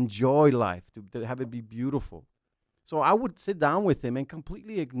to enjoy life, to have it be beautiful. So I would sit down with him and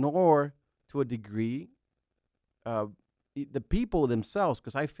completely ignore, to a degree, the people themselves,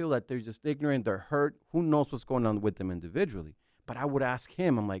 because I feel that they're just ignorant, they're hurt. Who knows what's going on with them individually? But I would ask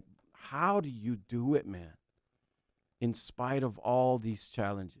him, I'm like, how do you do it, man? In spite of all these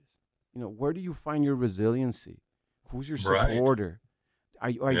challenges, where do you find your resiliency? Who's your supporter?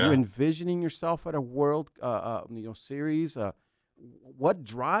 Right. Are you envisioning yourself at a world, series? What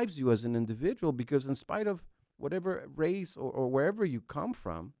drives you as an individual? Because in spite of whatever race or wherever you come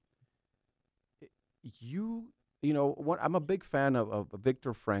from, I'm a big fan of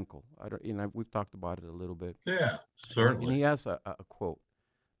Viktor Frankl. We've talked about it a little bit. Yeah, certainly. And he has a quote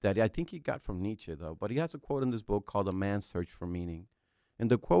that I think he got from Nietzsche, though. But he has a quote in this book called "A Man's Search for Meaning,"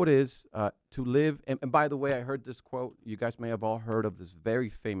 and the quote is, "To live." And by the way, I heard this quote. You guys may have all heard of this very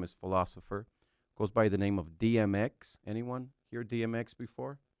famous philosopher. Goes by the name of DMX. Anyone hear DMX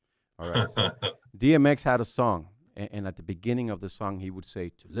before? All right. So DMX had a song, and at the beginning of the song, he would say,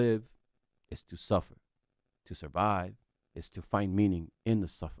 "To live is to suffer. To survive is to find meaning in the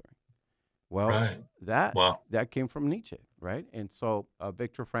suffering." Well, that came from Nietzsche, right? And so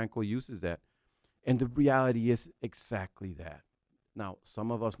Viktor Frankl uses that. And the reality is exactly that. Now,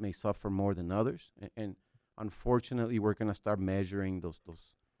 some of us may suffer more than others. And unfortunately, we're going to start measuring those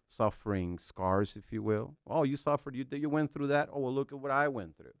suffering scars, if you will. Oh, you suffered. You went through that. Oh, well, look at what I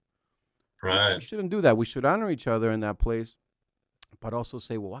went through. Right. We shouldn't do that. We should honor each other in that place, but also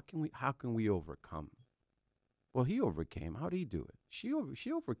say, well, how can we overcome? Well, he overcame. How did he do it? She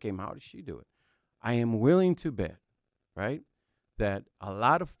overcame. How did she do it? I am willing to bet, right, that a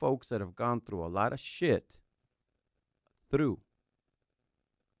lot of folks that have gone through a lot of shit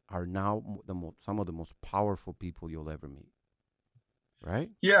are now some of the most powerful people you'll ever meet, right?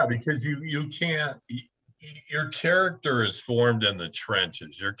 Yeah, because you can't. Your character is formed in the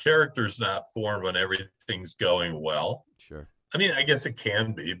trenches. Your character's not formed when everything's going well. Sure. I mean, I guess it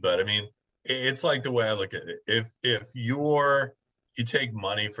can be, but I mean, it's like the way I look at it. If you take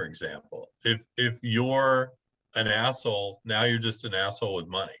money, for example, if you're an asshole, now you're just an asshole with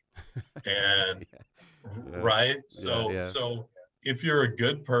money. And right. So if you're a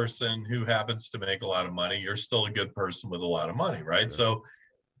good person who happens to make a lot of money, you're still a good person with a lot of money. Right. Sure. So,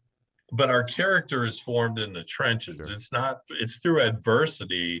 but our character is formed in the trenches. Sure. It's through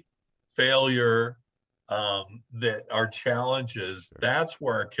adversity, failure, that our challenges, sure, that's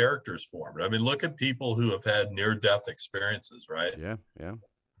where our character is formed. I mean, look at people who have had near-death experiences, right? Yeah.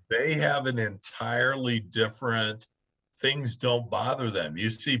 They have an entirely different, things don't bother them. You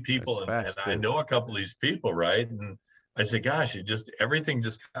see people, and I know a couple of these people, right? And I say, gosh, everything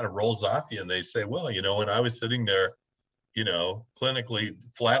just kind of rolls off you. And they say, well, when I was sitting there, clinically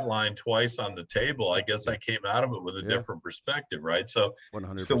flatlined twice on the table, I guess I came out of it with a different perspective, right? So,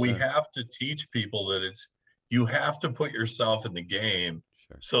 100%. So we have to teach people that you have to put yourself in the game,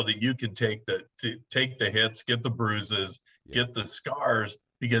 sure, so that you can take the hits, get the bruises, get the scars,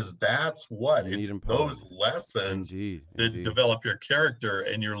 because that's what You need it's those empowerment. lessons Indeed, that indeed. develop your character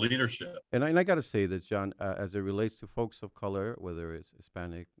and your leadership. And I got to say this, John, as it relates to folks of color, whether it's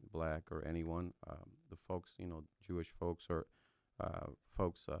Hispanic, Black, or anyone, the folks, Jewish folks or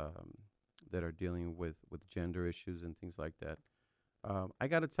folks that are dealing with gender issues and things like that. I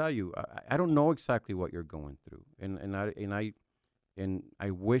got to tell you, I don't know exactly what you're going through, and I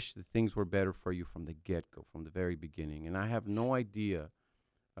wish that things were better for you from the get-go, from the very beginning. And I have no idea,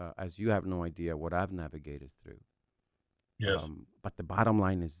 as you have no idea, what I've navigated through. Yes. But the bottom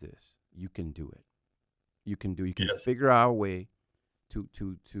line is this: you can do it. You can do. You can Yes. figure out a way to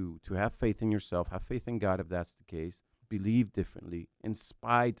have faith in yourself, have faith in God if that's the case. Believe differently, in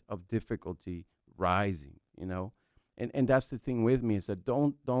spite of difficulty rising. And that's the thing with me is that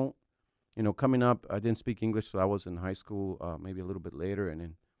don't coming up, I didn't speak English, so I was in high school, maybe a little bit later, and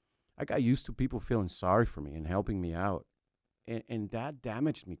then I got used to people feeling sorry for me and helping me out, and that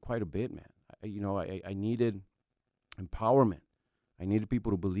damaged me quite a bit, man. I needed empowerment. I needed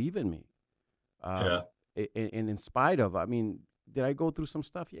people to believe in me. Yeah. And in spite of, I mean, did I go through some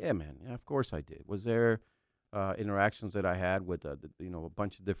stuff? Yeah, man. Yeah, of course I did. Was there interactions that I had with, a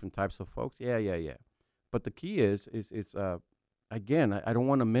bunch of different types of folks? Yeah. But the key is again, I don't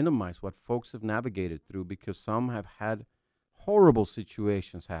want to minimize what folks have navigated through because some have had horrible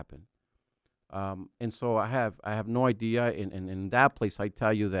situations happen. And so I have no idea. And in that place, I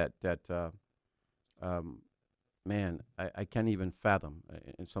tell you that man, I can't even fathom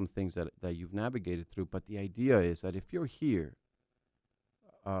in some things that you've navigated through. But the idea is that if you're here,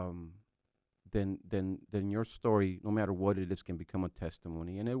 then your story, no matter what it is, can become a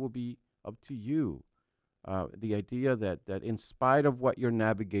testimony, and it will be up to you. The idea that in spite of what you're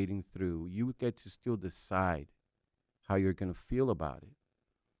navigating through, you get to still decide how you're going to feel about it.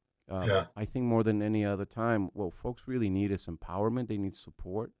 Yeah. I think more than any other time, what folks really need is empowerment. They need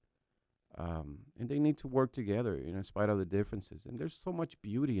support, and they need to work together, in spite of the differences. And there's so much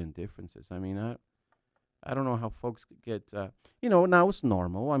beauty in differences. I mean, I don't know how folks get, now it's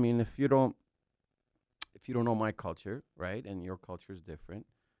normal. I mean, if you don't know my culture, right, and your culture is different,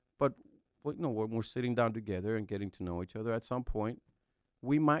 but when we're sitting down together and getting to know each other, at some point,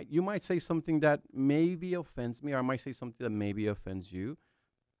 you might say something that maybe offends me, or I might say something that maybe offends you,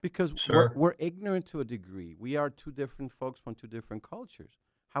 because Sure. we're ignorant to a degree. We are two different folks from two different cultures.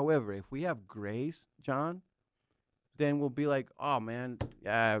 However, if we have grace, John, then we'll be like, oh man,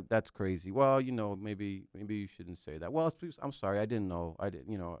 yeah, that's crazy. Well, maybe you shouldn't say that. Well, I'm sorry, I didn't know. I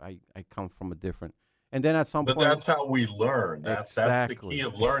didn't, I come from a different. And then at some But point, that's how we learn. That's the key exactly,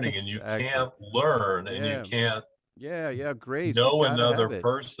 of learning. And you exactly, can't learn and you yeah, can't yeah, grace. We know gotta another have it.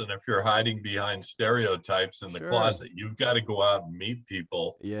 person if you're hiding behind stereotypes in the Sure. closet. You've got to go out and meet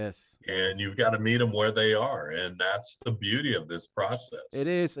people, Yes, and yes. you've got to meet them where they are. And that's the beauty of this It process.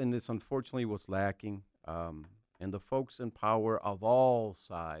 is, and it's unfortunately what's lacking. And the folks in power of all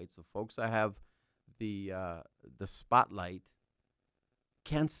sides, the folks that have the spotlight,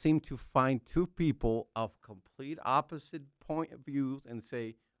 can't seem to find two people of complete opposite point of views and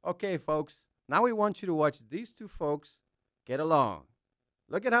say, "Okay, folks, now we want you to watch these two folks get along.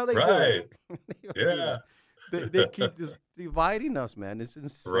 Look at how they do it." Right. They don't do Yeah. that. They keep just dividing us, man. It's Right.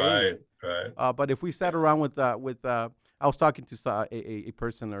 insane. Right. But if we sat around I was talking to a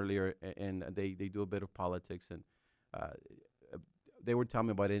person earlier, and they do a bit of politics, and uh, they were telling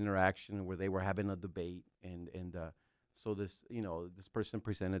me about an interaction where they were having a debate, and so this person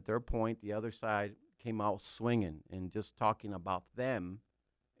presented their point, the other side came out swinging and just talking about them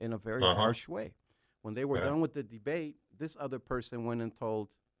in a very Uh-huh. harsh way. When they were Yeah. done with the debate, this other person went and told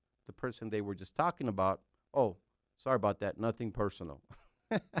the person they were just talking about, "Oh, sorry about that, nothing personal."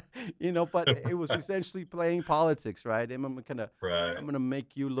 But it was essentially playing politics, right? Right. I'm gonna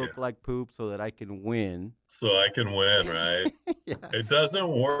make you Yeah. look like poop so that I can win. So I can win, right? Yeah. It doesn't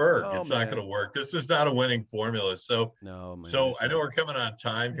work. Oh It's not going man. to work. This is not a winning formula. So, No, man, so it's I know not. we're coming on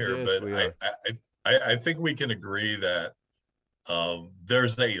time here, Yes, but we I, are. I, I think we can agree that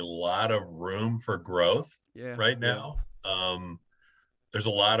there's a lot of room for growth Yeah, right yeah, now. There's a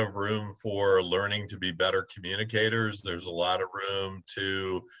lot of room for learning to be better communicators. There's a lot of room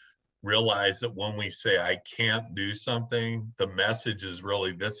to realize that when we say I can't do something, the message is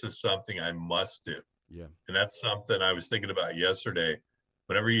really this is something I must do. yeah, And that's something I was thinking about yesterday.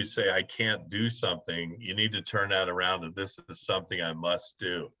 Whenever you say I can't do something, you need to turn that around and this is something I must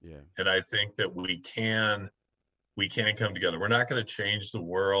do. yeah, And I think that we can come together. We're not going to change the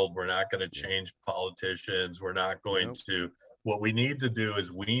world. We're not going to yeah. change politicians. We're not going No, to, what we need to do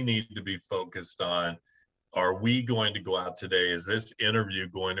is we need to be focused on, are we going to go out today? Is this interview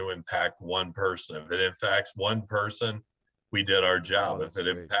going to impact one person? If it impacts one person, we did our job. Oh, If that's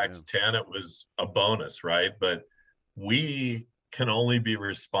it great. impacts Yeah. 10, it was a bonus, right? But we can only be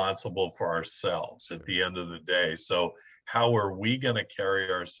responsible for ourselves at Sure. the end of the day. So how are we going to carry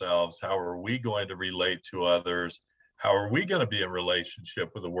ourselves? How are we going to relate to others? How are we going to be in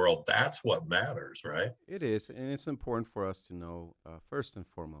relationship with the world? That's what matters, right? It is, and it's important for us to know, first and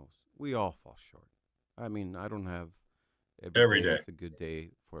foremost, we all fall short. I mean, I don't have every Every day day. is a good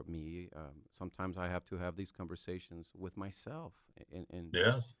day for me. Sometimes I have to have these conversations with myself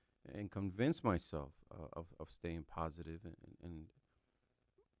Yes. and convince myself of staying positive and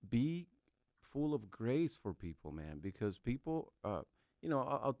be full of grace for people, man. Because people,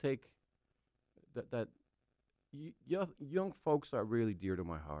 I'll take that young folks are really dear to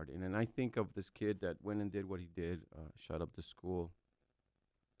my heart. And then I think of this kid that went and did what he did, shut up the school.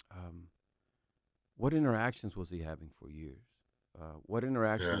 What interactions was he having for years? What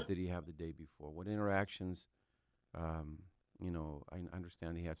interactions Yeah. did he have the day before? What interactions, I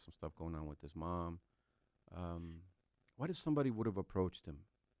understand he had some stuff going on with his mom. What if somebody would have approached him?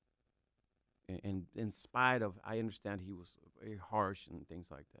 And in spite of, I understand he was very harsh and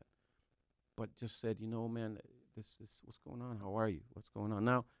things like that, but just said, man, this is what's going on. How are you? What's going on?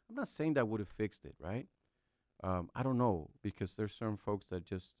 Now, I'm not saying that would have fixed it, right? I don't know, because there's certain folks that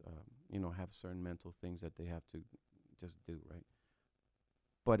just, have certain mental things that they have to just do, right?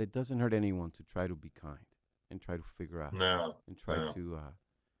 But it doesn't hurt anyone to try to be kind and try to figure out No. and try No. to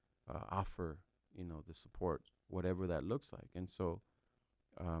offer, the support, whatever that looks like. And so,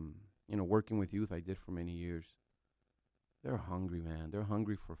 working with youth, I did for many years. They're hungry, man. They're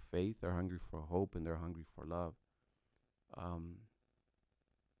hungry for faith. They're hungry for hope, and they're hungry for love. And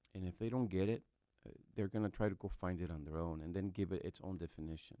if they don't get it, they're gonna try to go find it on their own, and then give it its own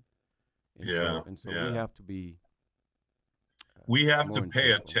definition. And Yeah. so we Yeah. have to be We have to more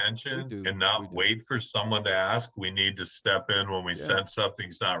pay intentional. We attention do. and We not do. wait for someone to ask. We need to step in when we Yeah. sense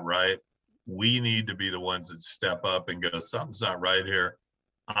something's not right. We need to be the ones that step up and go, something's not right here.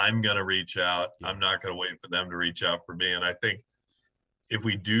 I'm going to reach out. Yeah. I'm not going to wait for them to reach out for me. And I think if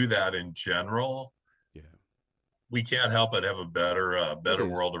we do that in general, Yeah. we can't help but have a better is.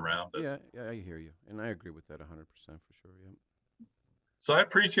 world around us. Yeah, I hear you, and I agree with that 100% for sure. Yeah. So I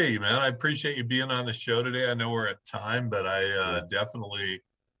appreciate you, man. I appreciate you being on the show today. I know we're at time, but I Sure. definitely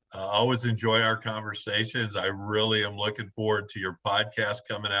always enjoy our conversations. I really am looking forward to your podcast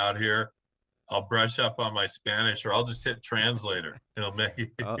coming out here. I'll brush up on my Spanish, or I'll just hit translator. It'll make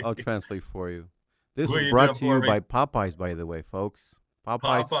it. I'll translate for you. This Will was you brought do it to you for me? by Popeyes, by the way, folks.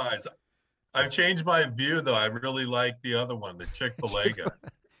 Popeyes. I've changed my view, though. I really like the other one, the Chick-fil-A guy.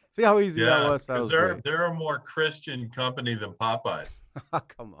 See how easy that Yeah, was? That because was they're great. they're a more Christian company than Popeyes.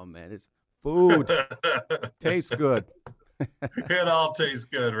 Come on, man. It's food. Tastes good. It all tastes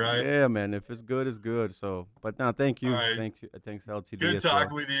good, right? Yeah, man. If it's good, it's good. So, but no, thank you. All right. Thanks, LTD. Good as well.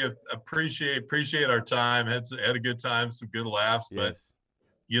 talking with you. Appreciate our time. Had a good time, some good laughs. But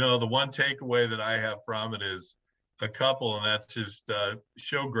Yes. the one takeaway that I have from it is a couple, and that's just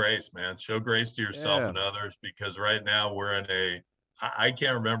show grace, man. Show grace to yourself Yeah. and others, because right now we're in I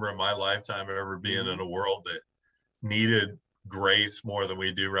can't remember in my lifetime ever being in a world that needed grace more than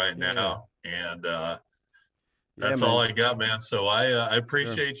we do right Yeah. now. And Yeah, that's man. all I got, man. So I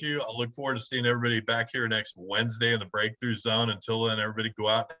appreciate you. I'll look forward to seeing everybody back here next Wednesday in the Breakthrough Zone. Until then, everybody go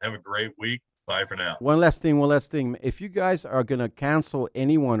out and have a great week. Bye for now. One last thing. If you guys are going to cancel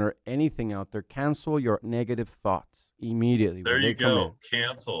anyone or anything out there, cancel your negative thoughts immediately. There when you they come go. in.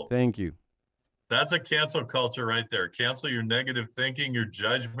 Cancel. Thank you. That's a cancel culture right there. Cancel your negative thinking, your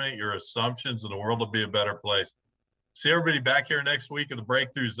judgment, your assumptions, and the world will be a better place. See everybody back here next week in the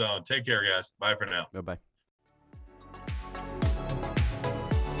Breakthrough Zone. Take care, guys. Bye for now. Bye-bye.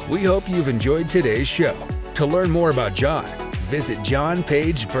 We hope you've enjoyed today's show. To learn more about John, visit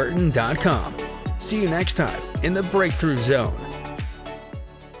johnpageburton.com. See you next time in the Breakthrough Zone.